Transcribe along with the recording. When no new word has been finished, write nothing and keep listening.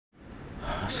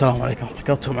السلام عليكم ورحمة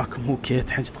الله وبركاته. معكم هوك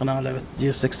تحت قناة لعبة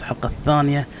ديوس اكس الحلقة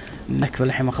الثانية. النكبة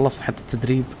الحين ما خلصنا حتى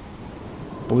التدريب،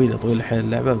 طويلة حيل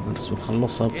اللعبة، بس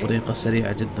بنخلصها بطريقة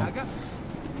سريعة جدا.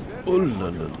 اولا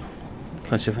خلينا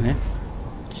نشوف هنا.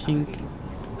 شينك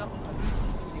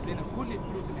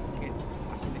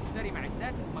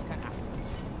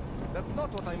That's not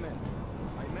what I meant.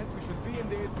 I meant we should be in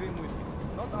the atrium with you,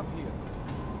 not up here.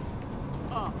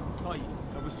 طيب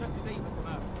لو الشكل دايما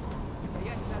تمام.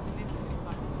 يعني لازم ننزل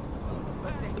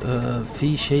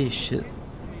في شيء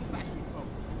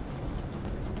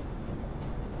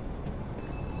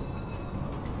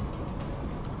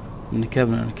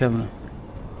نكبنا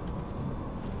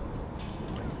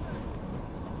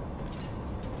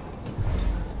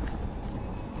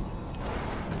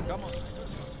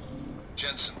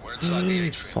Jensen, we're inside the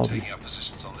atrium, taking up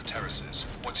positions on the terraces.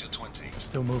 What's your 20?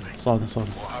 Still moving. صادم. Well,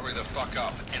 hurry the fuck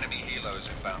up. Enemy helos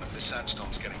inbound and the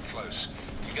sandstorm's getting close.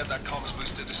 You get that comms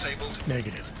booster disabled?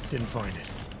 Negative. Didn't find it.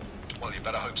 Well, you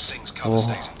better hope Singh's cover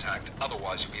stays intact.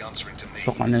 Otherwise, you'll be answering to me.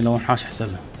 اتوقع انه لو انحاش احسن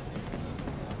له.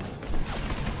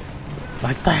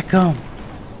 راح يقطعكم.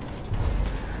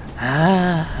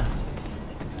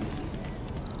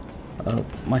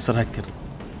 ما يصير هكر،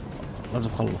 لازم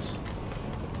اخلص.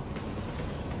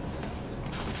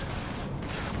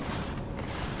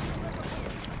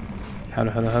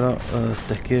 حلو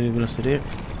التهكير يبي له سريع.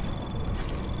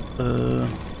 الله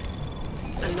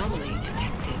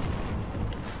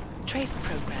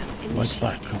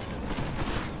يقطعكم.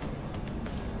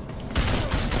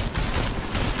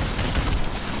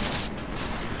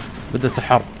 بدأت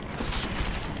الحرب.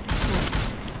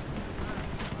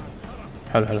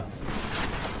 حلو هذا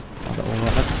أول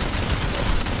واحد.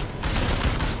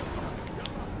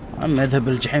 عم اذهب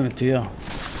الجحيم انت وياه.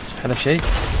 هذا شيء.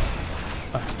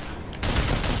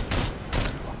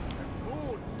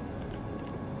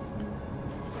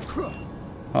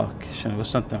 اوكي شنو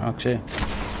بس انت معاك شيء.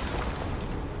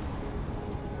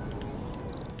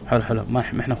 حلو ما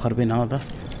احنا مخربين هذا.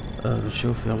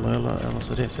 بنشوف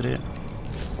يلا سريع.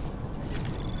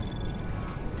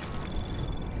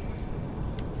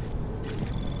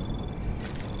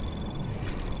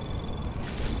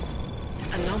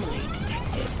 Anomaly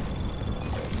detected.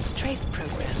 Trace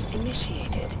program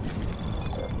initiated.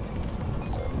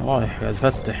 رايح قاعد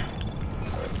يفتح.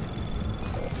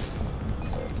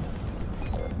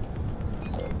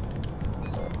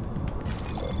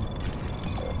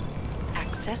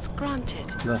 Access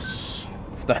granted. بس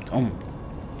فتحت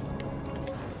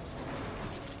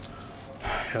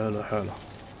حلو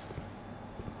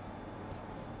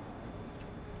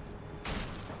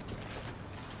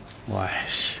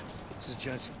وحش. This is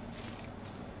Jensen.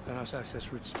 Penthouse access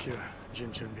route secure.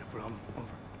 Jin shouldn't be a problem.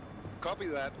 Over. Copy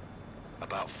that.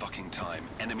 About fucking time.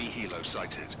 Enemy helo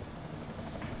sighted.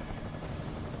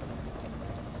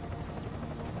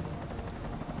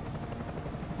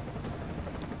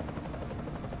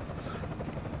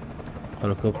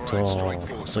 هليكوبتر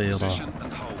طيارة.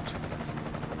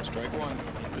 Strike 1,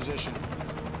 in position.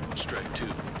 Strike 2,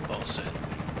 all set.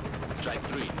 Strike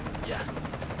 3, yeah.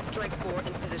 Strike 4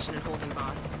 in position and holding,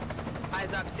 boss.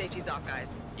 Eyes up, safety's off,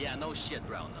 guys. Yeah, no shit,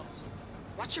 round nose.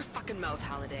 Watch your fucking mouth,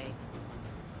 Holiday.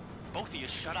 Both of you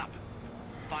shut up.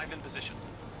 5 in position.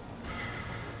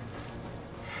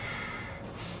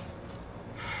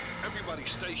 Everybody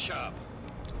stay sharp.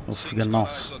 وفق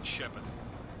الناس.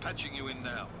 Patching you in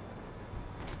now.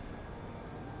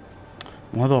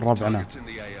 وهذول ربعنا.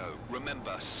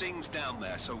 Remember, Singh's down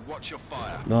there, so watch your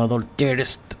fire. هذول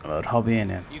تيرست ارهابيين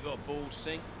يعني. You got balls,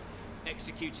 Singh?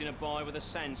 Executing a buy with a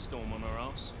sandstorm on her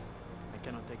ass? I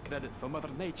cannot take credit for Mother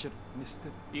Nature, Mister.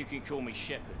 You can call me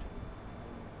Shepherd.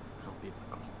 How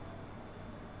biblical.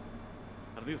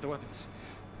 Are these the weapons?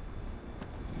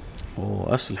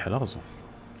 وأسلحة لازم.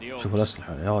 شوفوا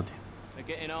الأسلحة يا وادي. They're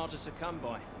getting harder to come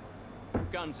by.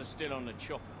 Guns are still on the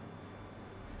chopper.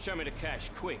 Show me the cash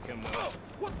quick and we'll...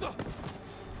 What the?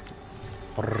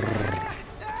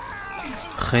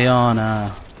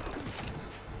 خيانة.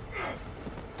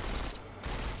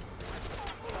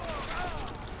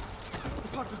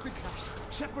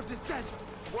 Shepard is dead.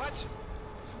 What?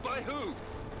 By who?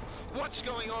 What's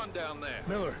going on down there?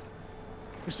 Miller,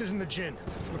 this isn't the Jinn.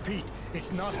 Repeat,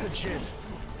 it's not the Jinn.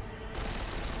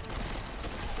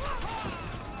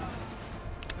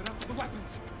 They're after the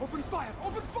weapons. Open fire!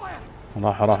 Open fire!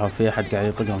 راحوا في أحد قاعد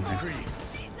يطقهم الحين.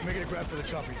 Make it a grab for the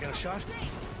chopper. You got a shot?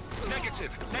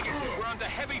 Negative. We're under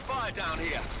heavy fire down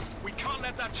here. We can't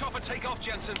let that chopper take off,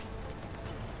 Jensen.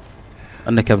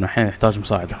 انك ابن الحين يحتاج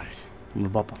مساعدة من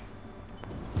البطل.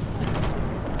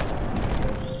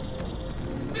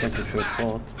 This is Matt.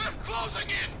 They're closing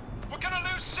in. We're gonna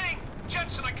lose Singh.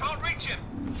 Jensen, I can't reach him.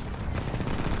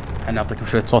 الحين اعطيكم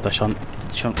شوية صوت عشان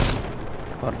تدشون.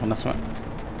 بعرف نسمع.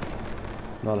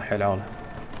 لا لا حيل عولة.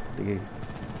 دقيقة.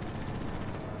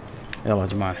 يلا يا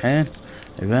جماعة الحين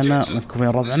يبينا منكم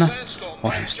يا ربعنا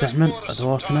راح نستعمل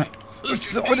ادواتنا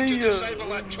السحرية.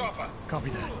 Copy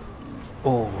that.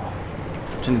 اوه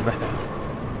جنب بحث.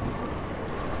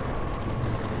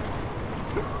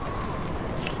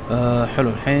 حلو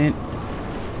الحين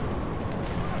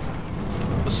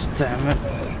استعمل.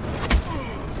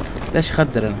 ليش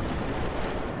خدر انا؟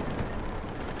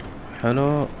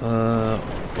 حلو.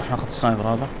 راح ناخذ السنايبر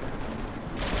هذا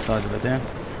بعدين.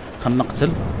 خلنا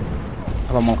نقتل.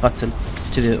 هذا ما نقتل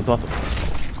كذي ادوات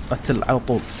قتل على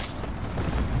طول.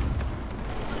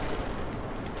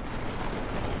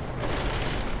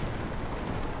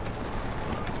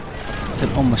 قتل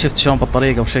امه. شفت شلون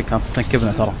بالطريقة وشي كانت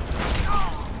تنكبنا ترى.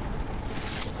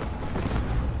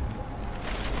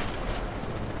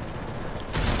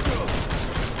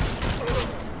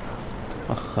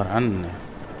 أخر عني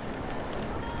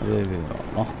حبيبي.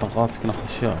 ناخذ طلقاتك ناخذ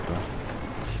اشياء.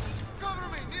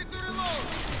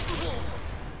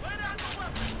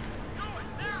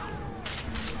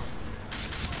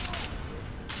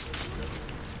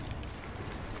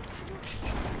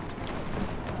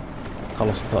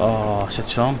 خلصت. شفت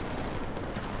شلون؟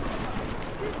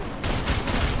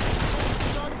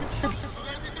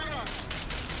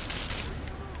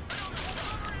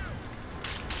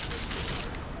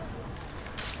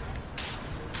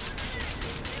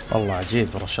 والله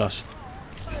عجيب الرشاش.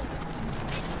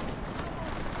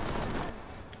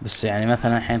 بس يعني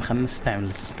مثلا الحين خلينا نستعمل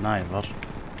السنايبر.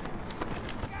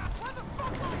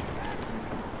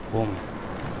 بوم.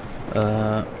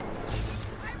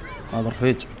 هذا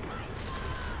رفيج.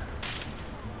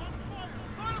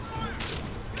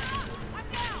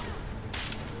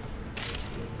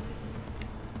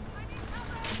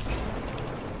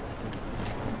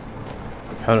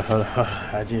 حلو حلو حلو.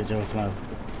 عجيب جو سنايبر.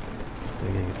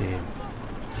 دقيقة.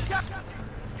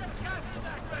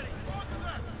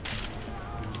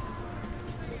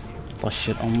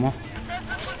 طشر امه.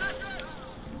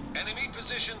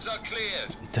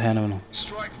 انتهينا منهم.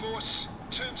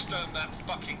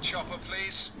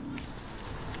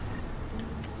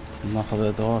 ناخذ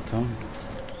ادواتهم.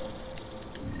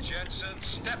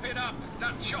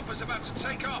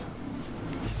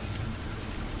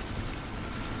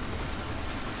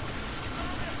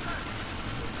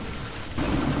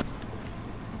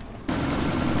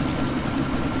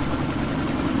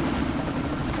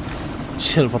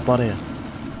 شيل البطارية.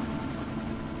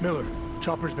 Miller,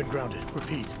 chopper's been grounded.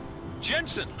 Repeat.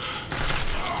 Jensen!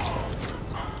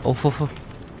 اوف اوف.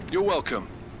 You're welcome.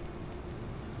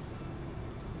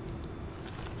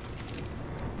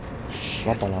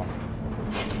 بطلة.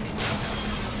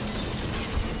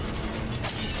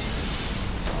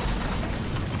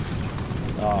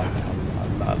 لا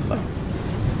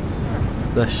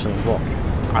دش الضوء.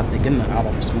 عدي قلنا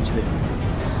العرب بس مو كذي.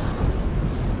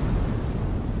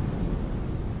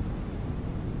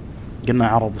 قلنا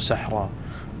عرب وسحرة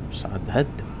بس عاد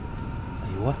هد.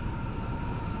 ايوه.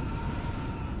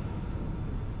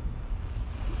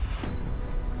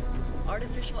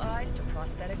 Artificial eyes to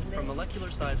prosthetic limbs. From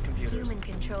molecular-sized computers.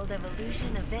 Human-controlled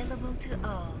evolution available to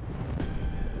all.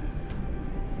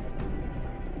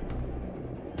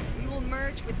 We will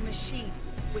merge with machines,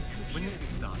 with computers. When this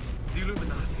is done, the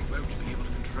Illuminati won't be able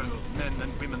to control men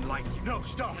and women like you. No,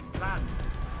 stop! And plan.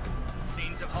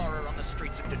 Scenes of horror on the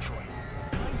streets of Detroit.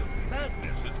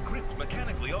 Madness has gripped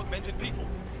mechanically augmented people.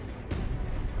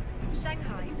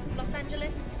 Shanghai, Los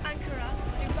Angeles, Ankara,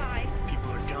 Dubai.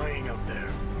 People are dying out there.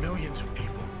 Millions of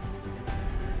people.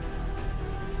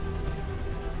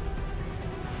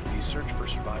 The search for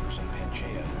survivors in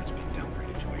Pangaea has been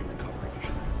downgraded to a recovery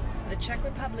mission. The Czech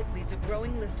Republic leads a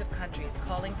growing list of countries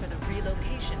calling for the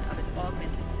relocation of its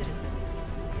augmented citizens.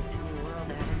 It's a new world,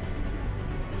 Adam.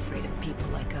 It's afraid of people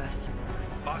like us.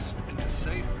 Bust into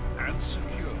safe and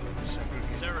secure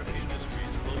segregation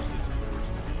industries closely to the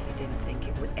worst. You didn't think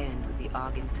it would end with the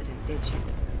AUG incident, did you?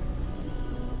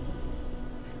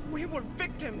 We were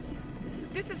victims.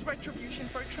 This is retribution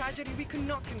for a tragedy we could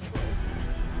not control.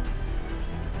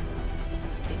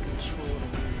 They control the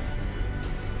news.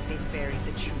 They buried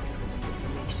the truth with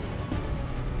disinformation.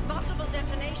 Possible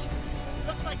detonations.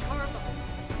 Looks like car bombs.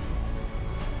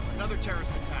 Another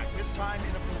terrorist attack, this time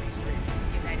in a police station.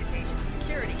 The United Nations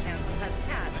Security Council has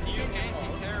tasked A new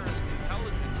anti-terrorist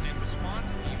intelligence and response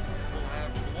team will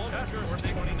have global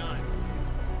jurisdiction. 29.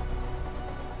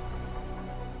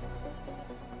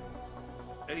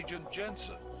 Agent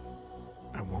Jensen.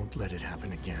 I won't let it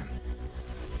happen again.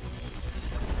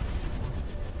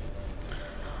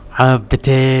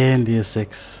 حبتين ديوس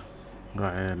اكس.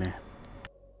 عيني.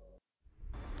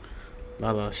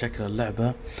 لا لا شكل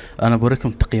اللعبة أنا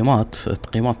بوريكم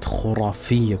تقييمات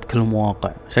خرافية بكل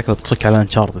المواقع، شكلها بتصك على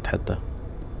انشارتد حتى.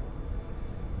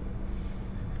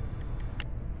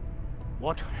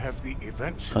 What have the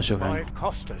events خلنا نشوف in هنا. Dubai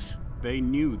cost us? They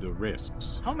knew the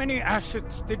risks. How many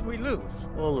assets did we lose?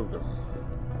 All of them.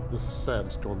 The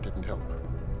sandstorm didn't help.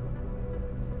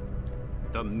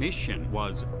 The mission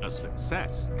was a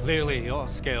success. Clearly, your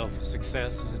scale for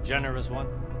success is a generous one.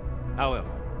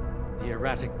 However, the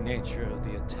erratic nature of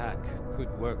the attack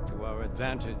could work to our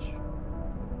advantage.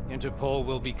 Interpol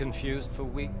will be confused for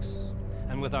weeks,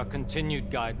 and with our continued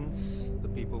guidance, the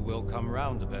people will come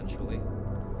round eventually.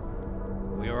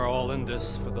 We are all in this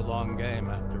for the long game,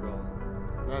 after all.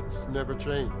 That's never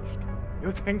changed.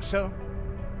 You think so?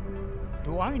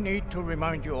 Do I need to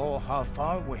remind you all how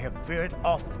far we have veered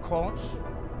off course?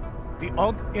 The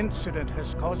odd incident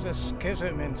has caused a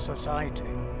schism in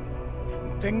society.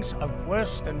 Things are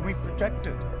worse than we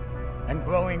projected, and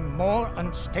growing more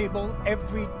unstable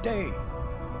every day.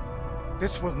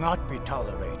 This will not be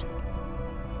tolerated.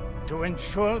 To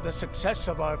ensure the success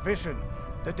of our vision,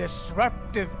 the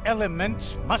disruptive elements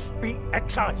must be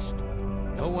excised.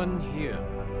 No one here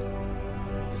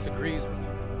disagrees with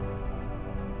you.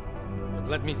 But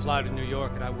let me fly to New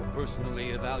York and I will personally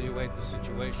evaluate the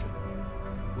situation.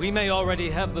 We may already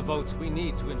have the votes we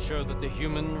need to ensure that the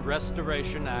Human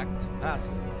Restoration Act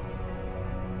passes.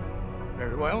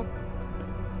 Very well.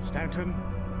 Stanton,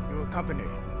 you accompany.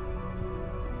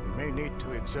 We may need to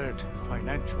exert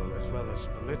financial as well as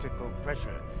political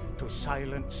pressure to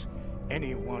silence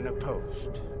anyone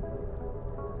opposed.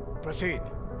 Proceed.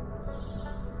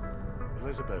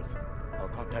 Elizabeth, I'll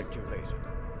contact you later.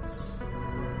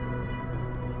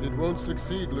 It won't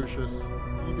succeed, Lucius,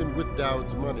 even with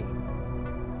Dowd's money.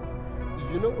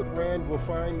 You know what Rand will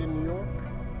find in New York?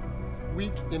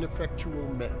 Weak, ineffectual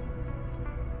men.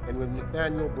 And with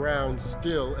Nathaniel Brown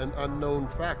still an unknown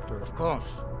factor. Of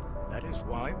course. That is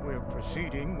why we're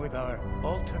proceeding with our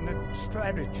alternate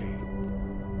strategy.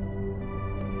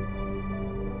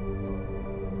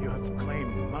 You have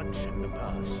claimed much in the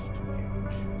past,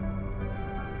 Huge.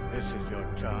 This is your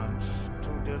chance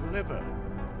to deliver.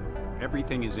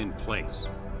 Everything is in place.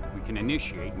 We can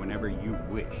initiate whenever you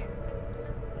wish.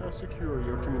 I'll secure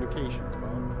your communications,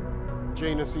 Bob.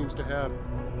 Jaina seems to have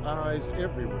eyes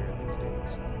everywhere these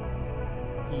days.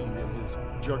 He and his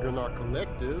Juggernaut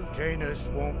collective... Jaina's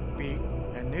won't be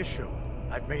an issue.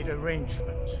 I've made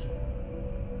arrangements.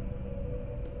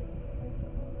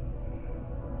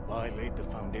 I laid the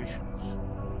foundations.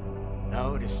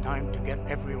 Now it is time to get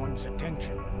everyone's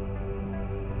attention.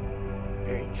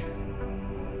 Paige,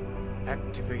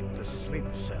 activate the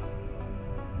sleep cell.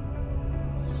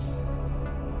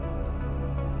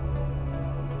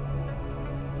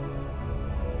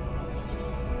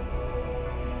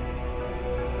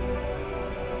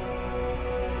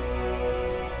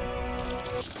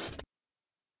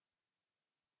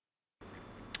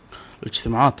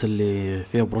 الاجتماعات اللي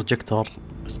فيها بروجيكتور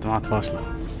اجتماعات فاشلة،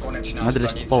 ما ادري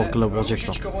ليش تطور كله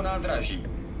بروجيكتور.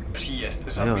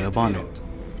 ايوه ياباني.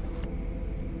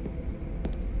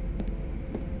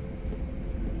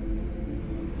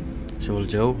 شوف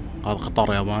الجو، هذا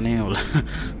قطار ياباني ولا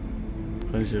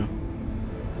خلينا نشوف.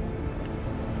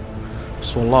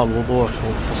 بس والله الوضوح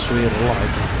والتصوير رائع،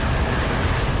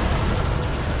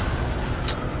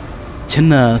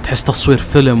 كنا تحس تصوير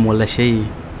فيلم ولا شيء.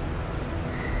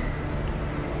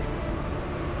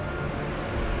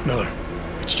 Miller,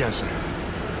 it's Jensen.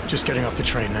 Just getting off the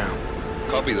train now.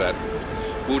 Copy that.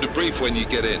 We'll debrief when you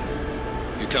get in.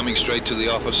 You coming straight to the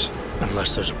office? Unless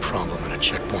there's a problem at a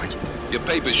checkpoint. Your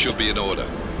papers should be in order.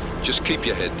 Just keep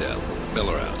your head down.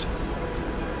 Miller out.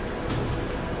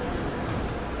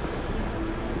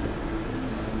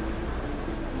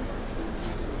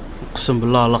 اقسم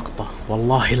بالله لقطة،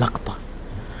 والله لقطة.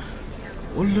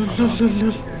 ولا لا لا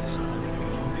لا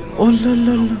ولا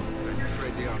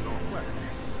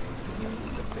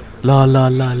لا لا لا لا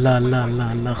لا لا لا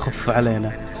لا لا خف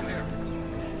علينا.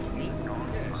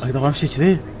 اقدر امشي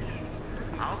كذي؟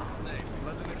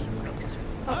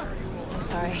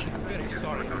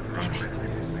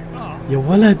 يا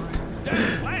ولد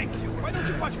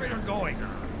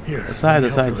ساعد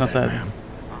ساعد خلنا نساعد.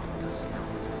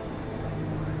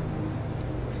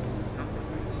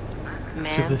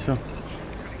 Man,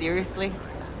 seriously?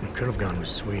 We could have gone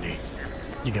with Sweetie.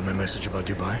 You get my message about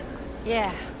Dubai?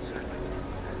 Yeah.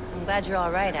 I'm glad you're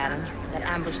all right, Adam. That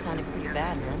ambush sounded pretty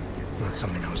bad, man. Not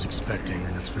something I was expecting,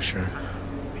 that's for sure.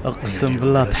 اقسم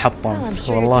بالله تحطمت،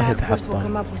 والله task force will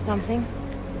come تحطمت. up with something,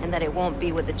 and that it won't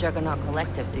be what the Juggernaut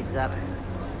Collective digs up.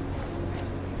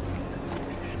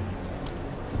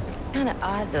 Kind of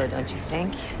odd, though, don't you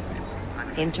think?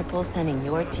 Interpol sending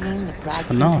your team the brag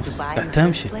to الناس Dubai قاعد in the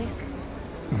تمشي. first place?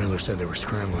 Miller said they were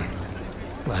scrambling.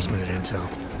 Last minute intel.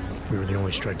 We were the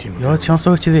only strike team. يا ولد شلون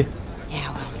سويت كذي؟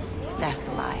 Yeah, well, that's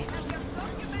a lie.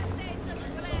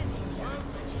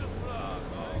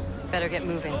 Better get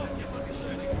moving.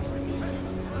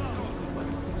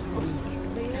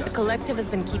 The collective has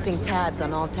been keeping tabs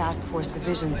on all task force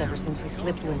divisions ever since we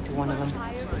slipped you into one of them.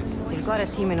 They've got a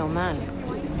team in Oman.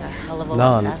 They're a hell of a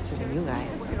lot faster than you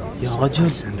guys. يا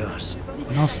رجل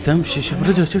ناس تمشي. شوف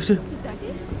رجله شوف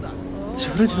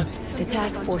رجله. If the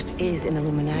task force is an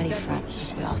Illuminati front,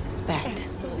 like we all suspect,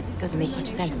 it doesn't make much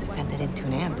sense to send it into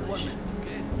an ambush.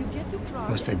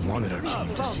 Unless they wanted our team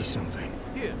to see something.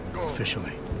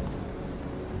 Officially.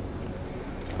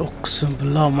 اقسم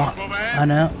بالله ما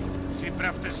انا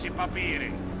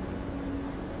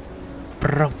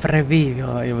بريفي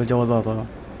يا الجوازات هذا.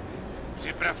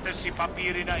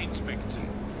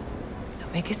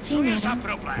 Make a scene, Adam.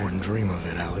 Wouldn't dream of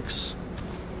it, Alex.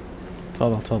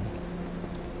 تفضل.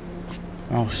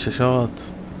 الشاشات.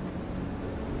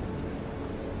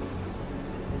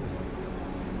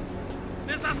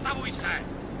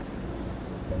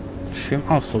 شي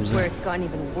معصب زين. Swear it's gotten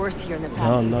even worse here in the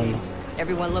past few days.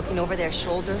 Everyone looking over their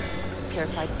shoulder.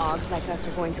 Terrified ogs like us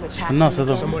are going to attack. الناس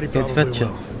هذول يتفتشوا.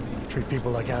 Treat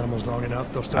people like animals long enough,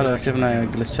 they'll start. هذا شفنا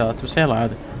جلتشات بس يلا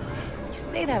عادي. You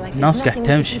say that like الناس قاعد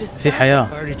تمشي في حياة.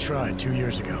 I already tried 2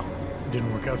 years ago.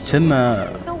 Didn't work out.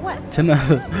 كنا. So what?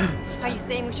 Are you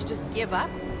saying we should just give up?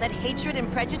 Let hatred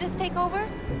and prejudice take over?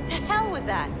 The hell with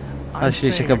that. هذا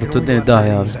الشيء شكله بتوديني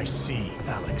الداهية هذا. I see,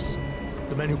 Alex.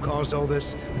 The men who caused all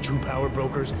this, the true power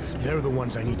brokers, they're the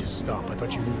ones I need to stop. I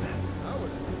thought you knew that.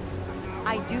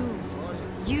 I do.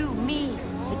 You, me,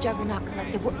 the Juggernaut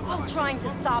Collective, we're all trying to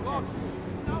stop them.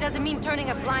 It doesn't mean turning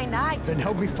a blind eye to Then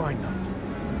help me find them.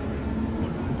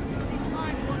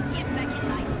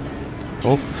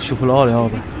 اوف شوف الآلي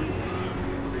هذا.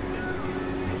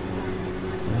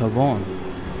 يابان.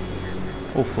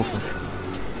 اوف.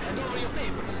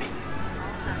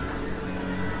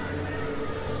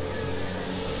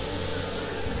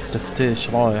 تفتيش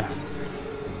رايح.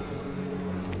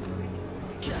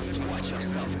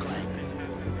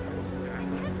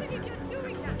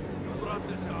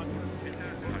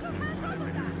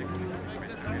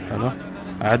 حلو.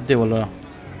 أعدي ولا لا؟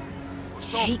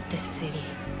 hate this city.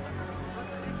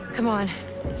 Come on.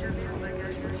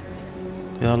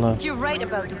 يلا. If you're right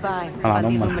about Dubai, طبعا about the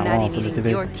أم Illuminati الحماس اللي needing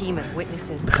تبي. your team as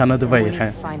witnesses, دخلنا دبي we need الحين.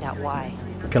 to find out why.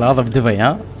 كل هذا بدبي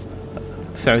ها؟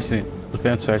 29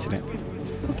 2029.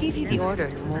 Who gave you the order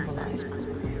to mobilize?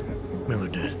 Miller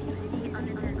did.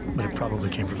 But it probably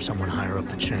came from someone higher up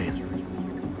the chain.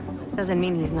 Doesn't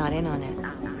mean he's not in on it.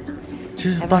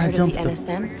 Just Ever heard of the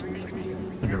NSM?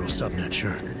 The neural subnet,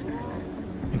 sure.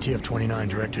 And TF-29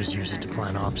 directors use it to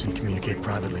plan ops and communicate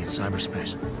privately in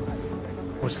cyberspace.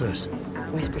 What's this?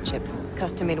 Whisper chip,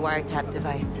 custom-made wiretap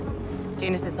device.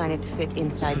 Janus designed it to fit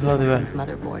inside the NSM's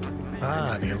motherboard.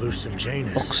 Ah, the elusive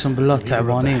Janus. أقسم بالله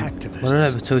تعبانين. ولا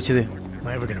لعبة تسوي كذي. Am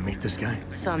I ever gonna meet this guy?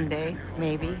 Someday,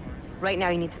 maybe. Right now,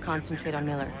 you need to concentrate on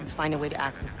Miller and find a way to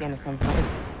access the NSM's motherboard.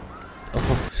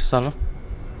 أوف شو صار له؟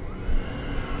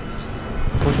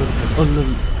 قول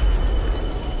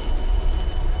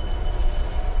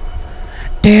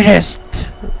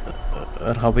تيرست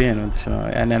إرهابيين ما أدري شنو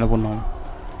يعني يلعبونهم.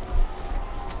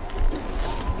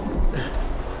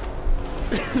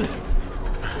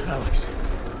 Alex,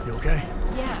 you okay?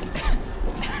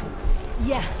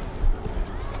 Yeah.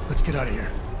 Let's get out of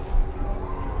here.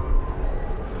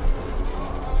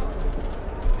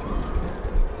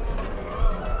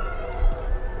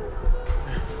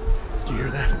 Do you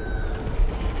hear that?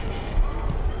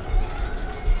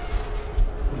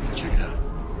 Check it out.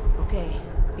 Okay,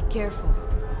 be careful.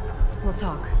 We'll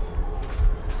talk.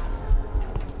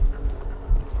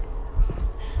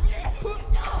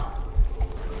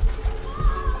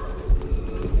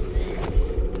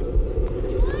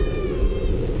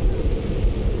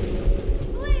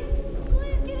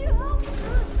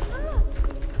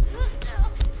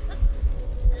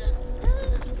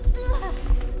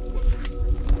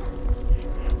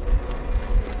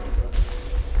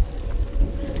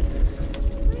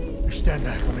 Stand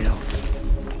back, let me help.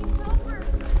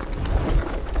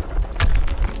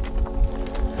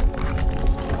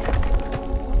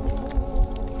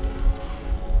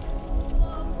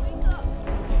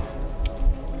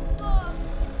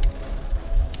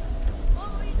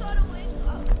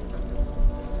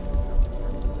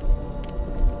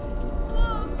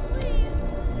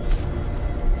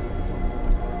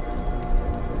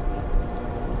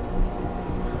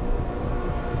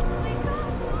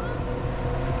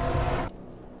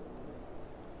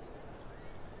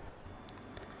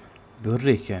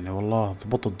 بيوريك يعني والله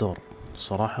ضبطوا الدور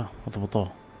صراحة،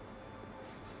 ضبطوه.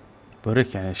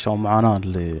 بيوريك يعني شلون معاناة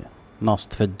اللي ناس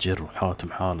تفجر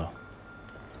وحالتهم حالة.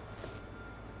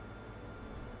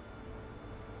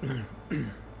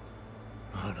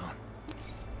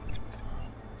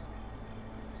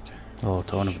 اوه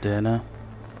تونا بدينا.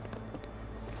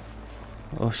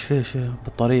 وش فيه شي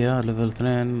بطارية ليفل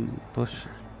 2 بوش.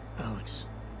 Alex,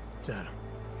 it's Adam.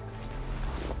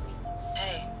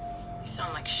 Hey, you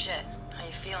sound like shit. How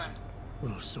you feeling? A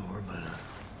little sore, but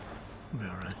I'll be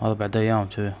alright. هذا بعد ايام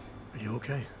كذي. Are you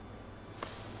okay?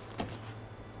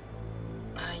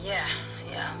 Yeah,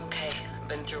 I'm okay. I've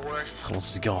been through worse.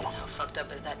 خلص سيجارة. How fucked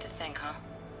up is that to think, huh?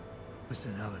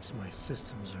 Listen, Alex, my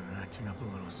systems are acting up a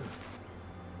little, so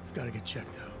I've got to get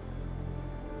checked out.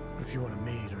 But if you want to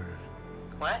meet or...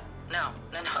 What? No,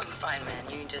 I'm fine, man.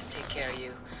 You just take care of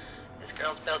you. This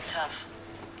girl's built tough.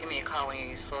 Give me a call when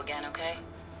you're useful again, okay?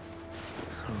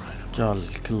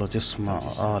 رجال كله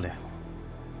جسمه آلي.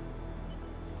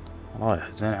 رايح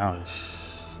زين عايش.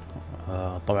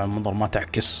 طبعا المنظر ما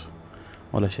تعكس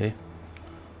ولا شيء.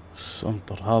 بس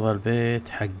انطر هذا البيت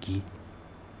حقي.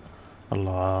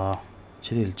 الله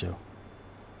كذي الجو.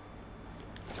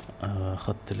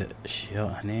 اخذت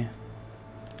الاشياء هني.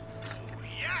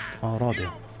 راديو.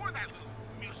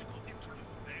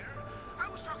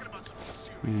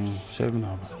 شيء من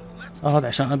هذا. هذا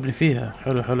عشان ابني فيها.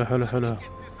 حلو حلو حلو حلو.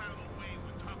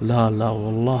 لا لا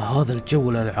والله هذا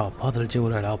الجو الالعاب، هذا الجو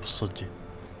الالعاب الصجي.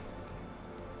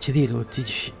 كذي لو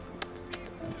تيجي.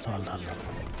 لا لا لا.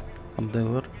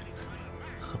 ندور.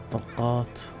 خذ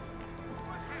طلقات.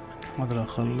 هذا لا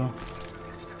خله.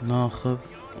 ناخذ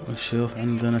ونشوف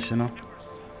عندنا شنو.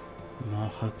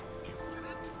 ناخذ.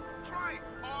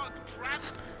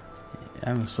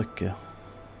 يعمل سكة.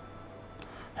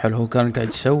 حلو هو كان قاعد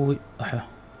يسوي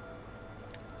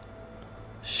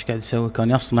ايش قاعد يسوي؟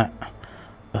 كان يصنع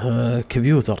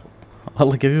كمبيوتر.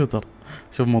 والله كمبيوتر.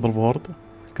 شوف مضرب وورد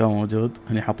كان موجود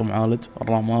هني، حط معالج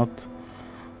الرامات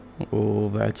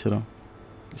وبعد شنو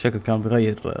شكل كان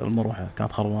بيغير المروحة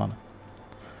كانت خربانة.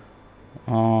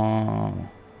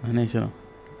 هني شنو؟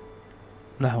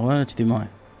 لا وين اجتماعي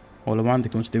ولا ما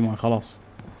عندكم اجتماعي؟ خلاص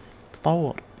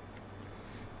تطور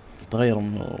تغير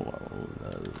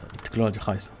التكنولوجيا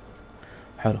الخايسة.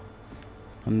 حلو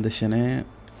ندش هني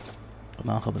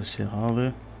ناخذ الاشياء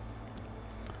هذه.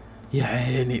 يا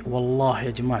عيني والله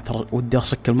يا جماعة ترى ودي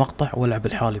اصك المقطع والعب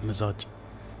لحالي بمزاج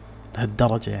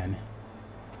لهالدرجة يعني.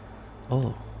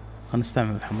 اوه خلينا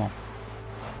نستعمل الحمام.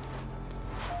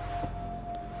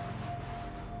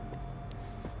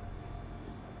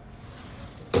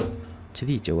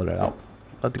 كذي جو الالعاب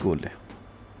لا تقول لي.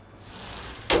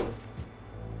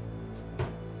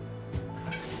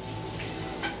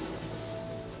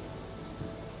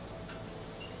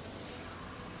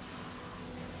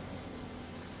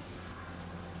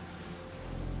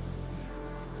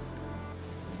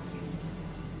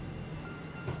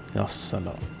 يا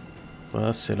سلام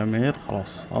بس يا الأمير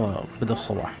خلاص هذا بدأ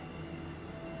الصباح.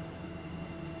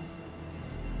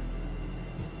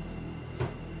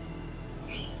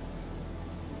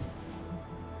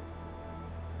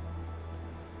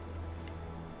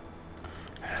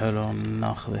 حلو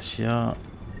ناخذ أشياء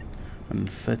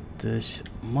نفتش.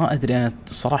 ما أدري أنا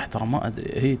صراحة ترى ما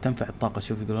أدري هي تنفع الطاقة.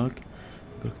 شوف يقولك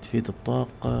تفيد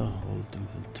الطاقة. هولد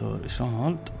انفنتوري. شلون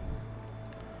هولد؟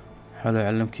 حلو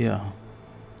يعلمك إياها.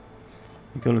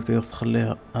 يقولك تقدر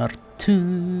تخليها R2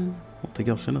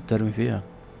 وتقدر شنو ترمي فيها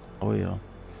قوية.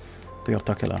 تقدر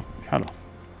تاكلها. حلو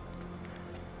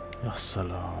يا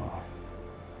سلام.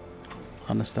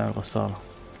 خلنا نستعمل غسالة.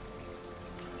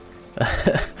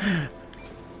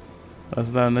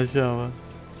 استعمل نشافة.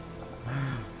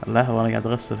 لحظة انا قاعد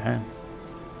اغسل الحين.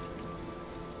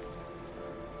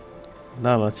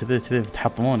 لا كذي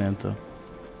بتحطموني انتو.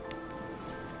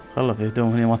 خله في هدوم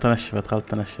هني ما تنشفت خلت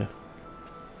تنشف.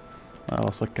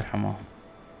 صك الحمام.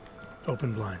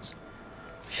 Open blinds.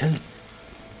 شل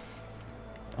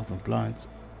Open blinds.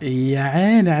 يا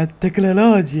عيني على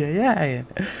التكنولوجيا يا عين.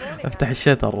 افتح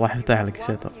الشتر راح يفتح لك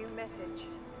الشتر.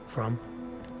 From?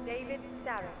 David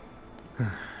Sarah.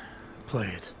 Play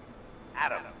it.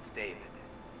 Adam, it's David.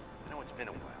 I know it's been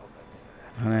a while, but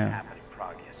Yeah. happened in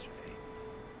Prague yesterday.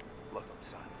 Look,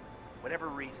 son, whatever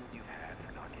reasons you've had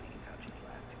for not getting in touch these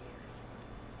last 2 years,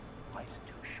 life's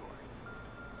too short.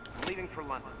 I'm leaving for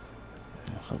London.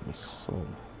 أخذ الصوب.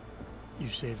 You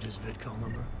saved his vidcall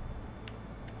number?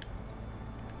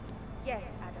 Yes,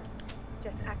 Adam.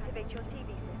 Just activate your TV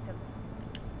system.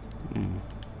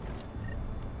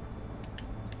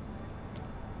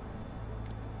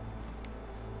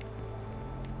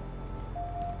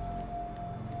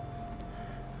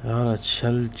 يا ولد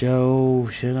شو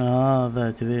شنو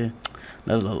هذا كذي؟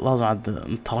 لازم عاد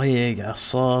نتريق على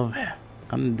الصبح،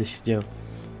 خلنا ندش جو.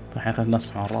 الحين خلنا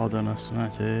نسمع الراديو، نسمع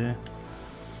كذي،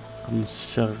 خلنا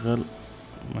نشغل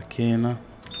ماكينة،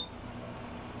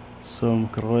 نسوي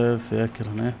ميكروويف ياكل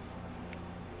هنا،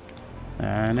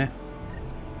 يعني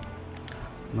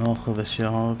ناخذ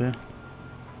الاشياء هذه.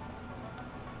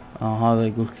 هذا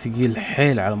يقولك ثقيل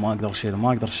حيل على ما اقدر اشيله، ما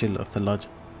اقدر اشيل الثلاجة،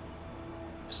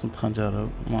 بس انت خلينا نجرب.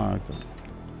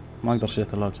 ما اقدر اشيل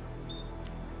الثلاجة.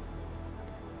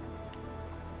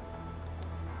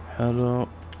 حلو،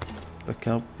 باك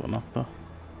اب ناخذه.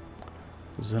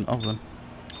 زين اوفن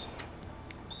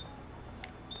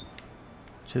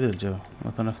كذي الجو.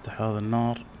 مثلا نفتح هذا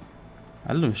النار،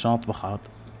 علمني شلون اطبخ عاد.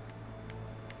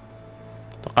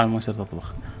 اتوقع ما يصير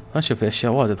تطبخ. خلنا نشوف، في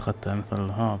اشياء واجد اخذتها مثل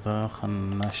هذا،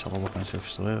 خلنا نشربه، خلنا نشوف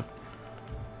ايش صغير.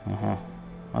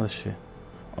 هذا الشيء.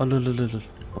 لا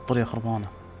بطارية خربانة،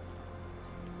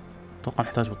 اتوقع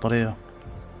نحتاج بطارية.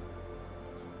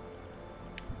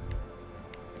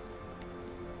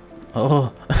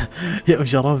 اوه يا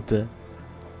شربته.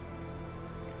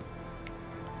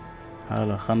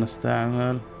 حلو، خلنا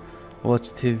نستعمل واتش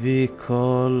تي في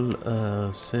كول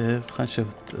سيف. خلنا نشوف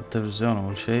التلفزيون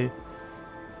اول شيء.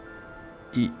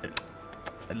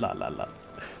 لا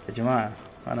يا جماعة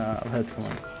انا ابهدكم.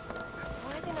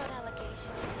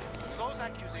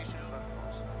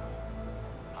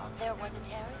 There was a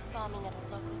terrorist bombing at a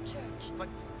local church.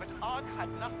 But ARC had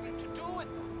nothing to do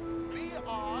with it. We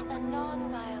are a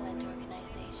non-violent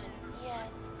organization.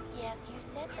 Yes, you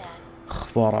said that.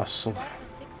 اخبار على الصبح. That was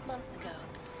 6 months ago.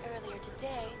 Earlier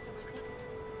today, there was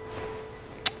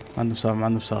ما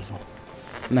عندهم سالفة.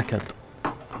 نكد.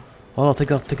 والله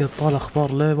تقدر تطالع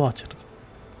اخبار ليه باكر.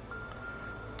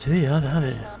 كذي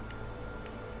هذا.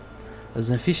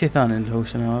 زين في شيء ثاني اللي هو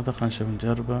شنو هذا؟ خلينا نشوف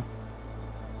نجربه.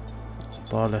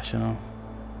 طالع شنو؟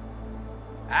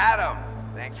 Adam,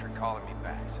 thanks for calling me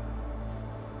back, son.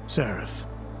 Seraph.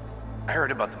 I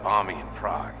heard about the bombing in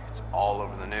Prague. It's all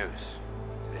over the news.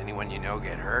 Did anyone you know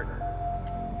get hurt?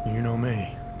 You know me.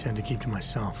 I tend to keep to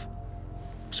myself.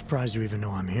 I'm surprised you even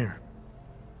know I'm here.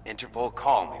 Interpol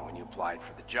called me when you applied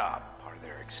for the job, part of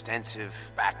their extensive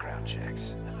background checks.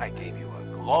 I gave you a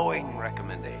glowing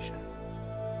recommendation.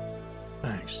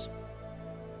 Thanks.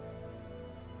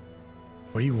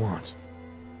 What do you want?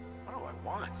 What do I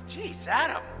want? Jeez,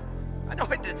 Adam. I know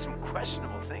I did some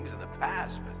questionable things in the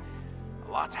past, but a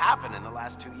lot's happened in the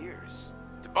last 2 years.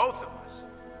 To both of us.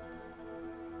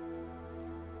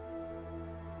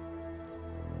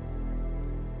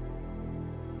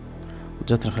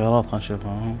 جتني خيارات، خلنا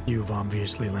نشوفها. You've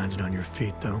obviously landed on your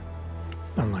feet, though.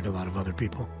 Unlike a lot of other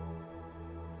people.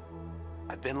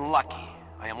 I've been lucky.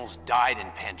 I almost died in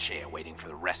Panchaea waiting for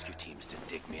the rescue teams to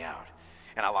dig me out.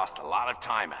 And I lost a lot of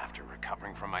time after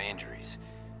recovering from my injuries.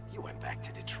 You went back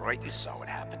to Detroit, you saw what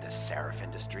happened to Seraph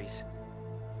Industries.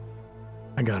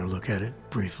 I got a look at it,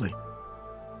 briefly.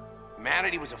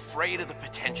 Humanity was afraid of the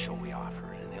potential we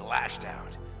offered, and they lashed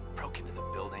out. Broke into the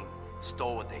building,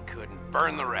 stole what they could, and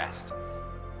burned the rest.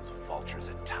 Those vultures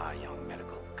at Tai Young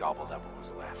Medical gobbled up what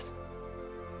was left.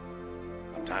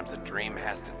 Sometimes a dream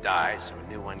has to die so a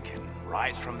new one can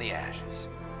rise from the ashes.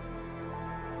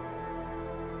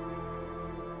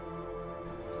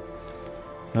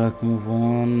 هاك موف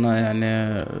اون،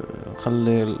 يعني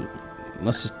خلي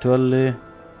المسج تولي،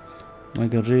 ما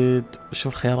قريد. شو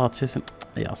الخيارات؟ شو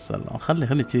يا سلام،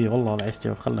 خلي كذي والله العيش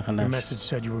جو. خلي Your message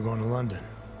said you were going to London.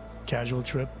 Casual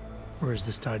trip, or is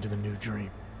this tied to the new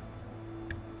dream?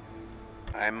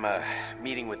 I'm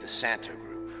meeting with the Santo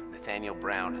group, Nathaniel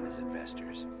Brown and his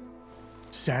investors.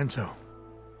 Santo?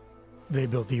 They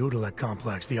built the Udalek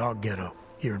complex, the Og ghetto,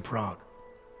 here in Prague.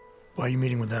 Why are you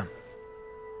meeting with them?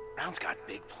 Brown's got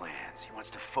big plans. He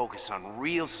wants to focus on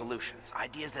real solutions,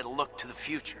 ideas that look to the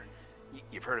future.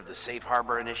 You've heard of the Safe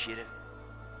Harbor Initiative?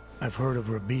 I've heard of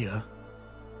Rabia,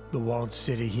 the walled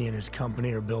city he and his company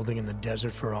are building in the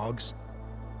desert for Ogs.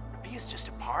 Rabia's just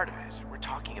a part of it. We're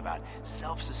talking about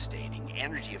self-sustaining,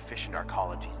 energy-efficient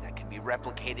arcologies that can be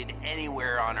replicated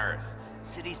anywhere on Earth.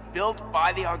 Cities built by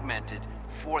the augmented,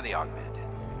 for the augmented.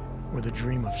 Where the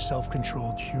dream of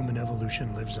self-controlled human evolution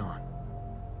lives on.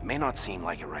 It may not seem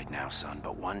like it right now, son,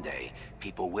 but one day,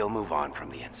 people will move on from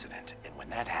the incident. And when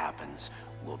that happens,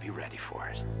 we'll be ready for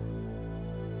it.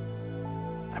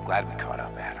 I'm glad we caught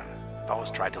up, Adam. I've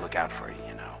always tried to look out for you,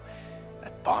 you know.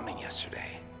 That bombing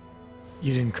yesterday.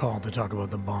 You didn't call to talk about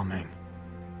the bombing.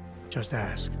 Just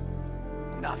ask.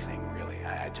 Nothing, really.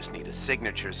 I just need a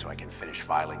signature so I can finish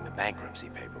filing the bankruptcy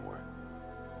paperwork.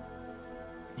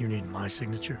 You need my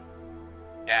signature?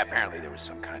 Yeah, apparently there was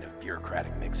some kind of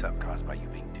bureaucratic mix-up caused by you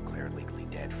being declared legally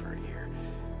dead for a year.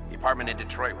 apartment in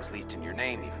Detroit was leased in your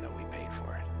name even though we paid for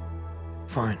it.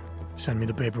 Fine. Send me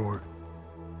the paperwork.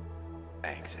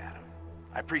 Thanks, Adam.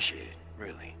 I appreciate it,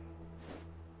 really.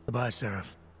 Goodbye,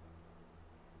 Seraph.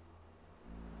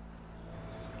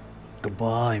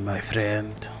 Goodbye my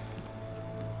friend.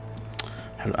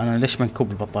 حلو. انا ليش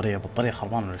منكوب البطارية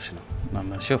خربانة ولا شنو؟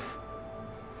 لما شوف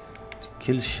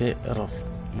كل شيء ايرور،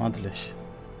 ما ادري ليش.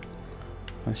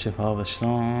 نشوف هذا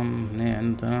شلون. هني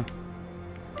عندنا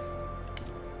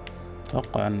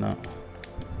اتوقع انه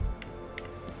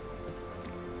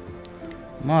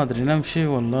ما ادري نمشي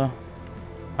ولا.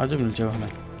 عجبني الجو هنا.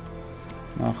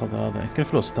 ناخذ هذا يمكن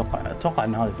فلوس. اتوقع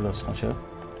ان هذه فلوس. خلينا نشوف.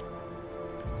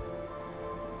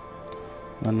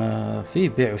 لان في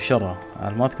بيع وشراء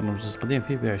على ما اذكر الجزء القديم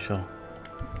في بيع وشراء.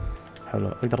 حلو.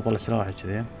 اقدر اطلع سلاحي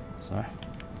كذي صح؟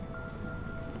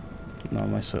 لا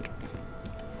ما يصير.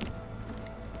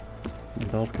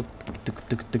 اقدر اركض تك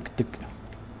تك تك تك.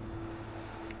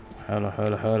 حلو.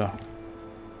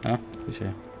 ها في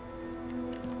شيء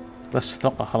بس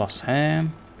اتوقع خلاص الحين.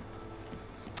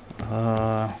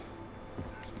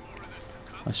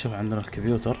 نشوف عندنا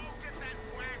الكمبيوتر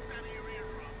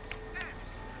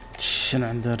شنو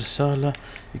عنده. رسالة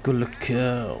يقول لك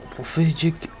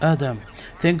رفيجك آدم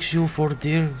ثانكس يو فور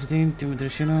دير مدري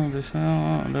شنو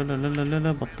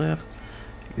لا بطيخ.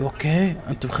 يو اوكي؟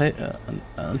 انت بخير؟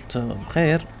 انت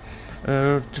بخير؟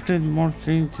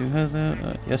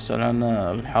 هذا يسأل عن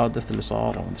الحادث اللي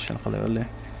صار ومدري شنو. خليه يقول لي.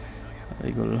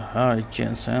 يقول هاي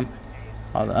جينسون.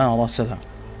 هذا انا راسلها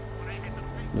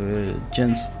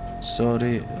جينس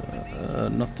سوري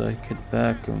نوت كيد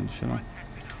باك ومدري شنو.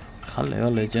 خلي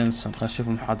يلا جينسون. خلينا نشوف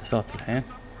المحادثات الحين.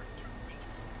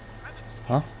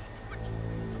 ها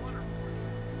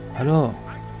هلو.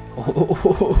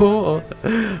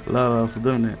 لا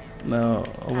صدمني. لا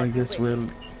او ماي جاس ويل.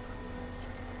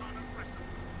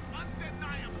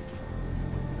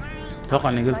 اتوقع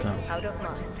اني قلتها.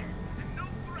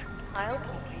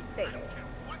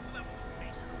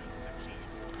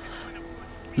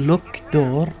 لوك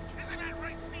دور.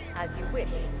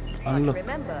 unlock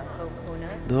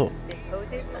door.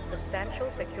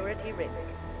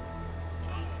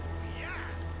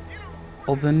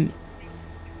 open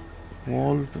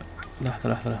wall.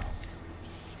 لحظة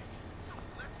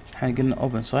الحين قلنا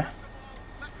open صح؟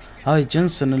 هاي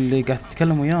جنسون اللي قاعد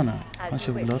تتكلم ويانا. ما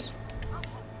نشوف جلوس.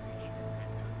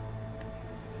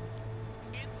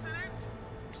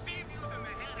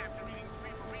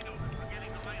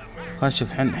 خلينا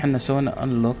نشوف. حنا سوينا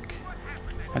unlock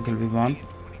حق البيبان.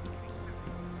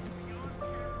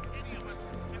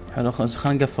 حلو.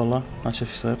 خلينا نقفل. خلينا نشوف ايش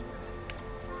يصير.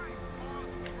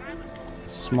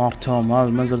 سمارت هوم. هذا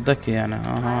المنزل ذكي يعني.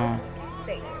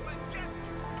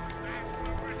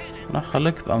 لا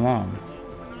خليك بامان.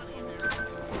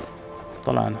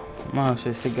 طلعنا ما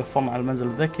شيء. قفلنا على المنزل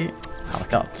الذكي.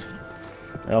 حركات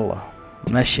يلا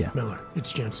ماشية.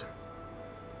 It's Jensen.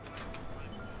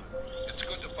 It's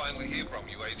good to finally hear from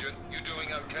you, Agent. You doing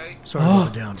okay? Sorry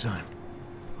about the downtime.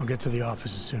 I'll get to the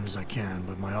office as soon as I can,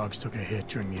 but my Augs took a hit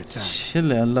during the attack. شو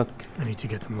اللي قال لك؟ I need to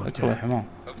get them looked at.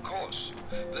 Of course.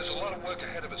 There's a lot of work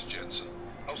ahead of us, Jensen.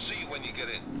 I'll see you when you get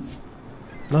in.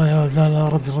 لا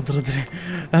ردري.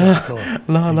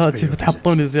 لا تشوف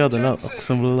تحطوني زيادة. لا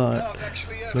اقسم بالله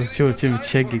لو تشوف شي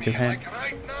متشقق الحين.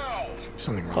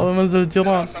 هذا منزل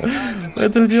الجيران.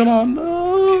 بيت الجيران.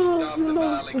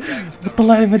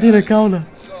 بتطلع لي مدينة كاملة.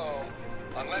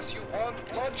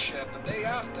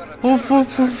 اوف.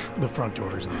 The front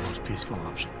door is the most peaceful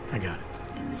option. I got it.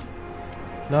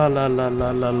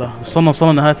 لا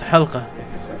وصلنا نهاية الحلقة.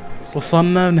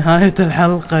 وصلنا نهاية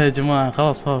الحلقة يا جماعة.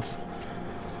 خلاص.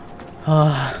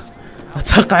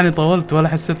 اتوقع اني طولت ولا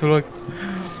حسيت بالوقت.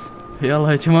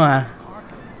 يلا يا جماعة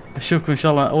اشوفكم ان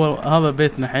شاء الله. هذا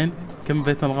بيتنا الحين. كم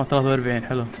بيتنا رقم 43؟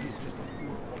 حلو.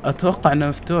 اتوقع انه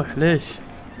مفتوح. ليش؟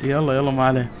 يلا ما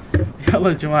عليه. يلا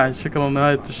يا جماعة شكرا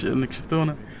نهاية انك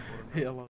شفتونا. يلا.